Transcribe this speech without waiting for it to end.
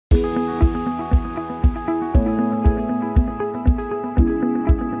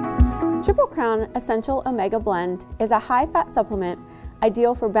Crown Essential Omega Blend is a high-fat supplement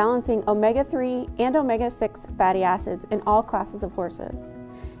ideal for balancing omega-3 and omega-6 fatty acids in all classes of horses.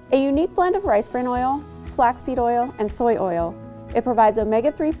 A unique blend of rice bran oil, flaxseed oil, and soy oil, it provides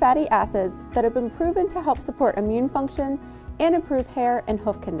omega-3 fatty acids that have been proven to help support immune function and improve hair and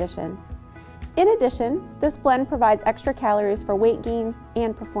hoof condition. In addition, this blend provides extra calories for weight gain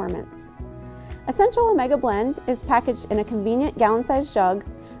and performance. Essential Omega Blend is packaged in a convenient gallon-sized jug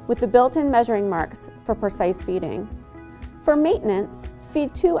with the built-in measuring marks for precise feeding. For maintenance,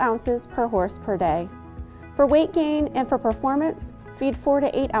 feed 2 ounces per horse per day. For weight gain and for performance, feed 4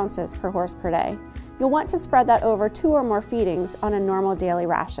 to 8 ounces per horse per day. You'll want to spread that over 2 or more feedings on a normal daily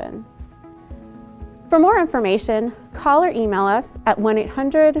ration. For more information, call or email us at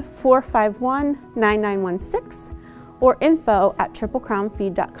 1-800-451-9916 or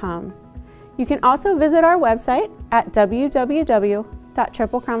info@triplecrownfeed.com. You can also visit our website at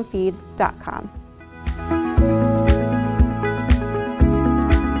www.triplecrownfeed.com.